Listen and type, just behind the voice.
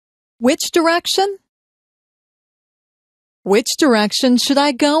Which direction? Which direction should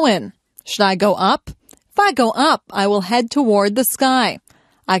I go in? Should I go up? If I go up, I will head toward the sky.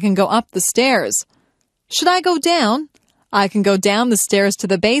 I can go up the stairs. Should I go down? I can go down the stairs to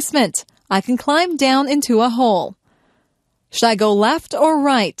the basement. I can climb down into a hole. Should I go left or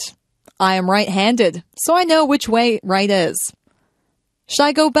right? I am right-handed, so I know which way right is. Should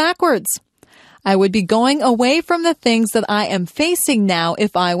I go backwards? I would be going away from the things that I am facing now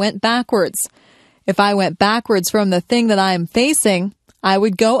if I went backwards. If I went backwards from the thing that I am facing, I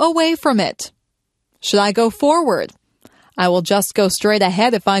would go away from it. Should I go forward? I will just go straight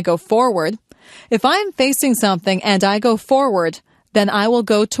ahead if I go forward. If I am facing something and I go forward, then I will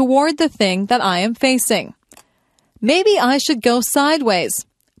go toward the thing that I am facing. Maybe I should go sideways.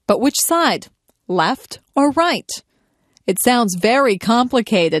 But which side? Left or right? It sounds very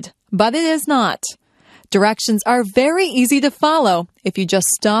complicated, but it is not. Directions are very easy to follow if you just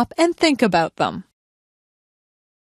stop and think about them.